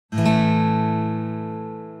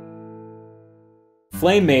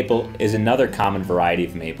Flame maple is another common variety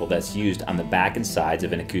of maple that's used on the back and sides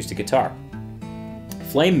of an acoustic guitar.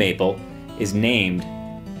 Flame maple is named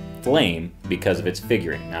flame because of its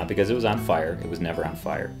figuring, not because it was on fire. It was never on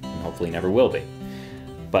fire, and hopefully never will be.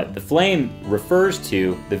 But the flame refers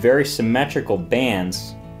to the very symmetrical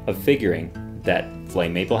bands of figuring that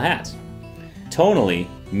flame maple has. Tonally,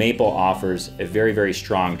 maple offers a very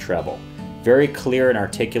strong treble. Very clear and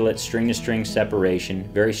articulate string-to-string separation,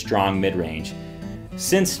 very strong mid-range.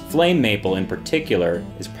 Since flame maple in particular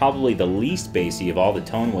is probably the least bassy of all the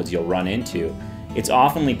Tonewoods you'll run into, it's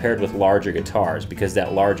oftenly paired with larger guitars because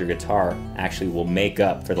that larger guitar actually will make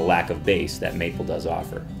up for the lack of bass that maple does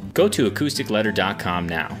offer. Go to acousticletter.com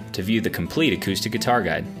now to view the complete acoustic guitar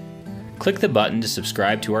guide. Click the button to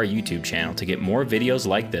subscribe to our YouTube channel to get more videos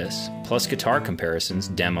like this, plus guitar comparisons,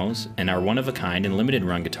 demos, and our one-of-a-kind and limited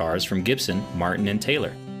run guitars from Gibson, Martin, and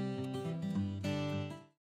Taylor.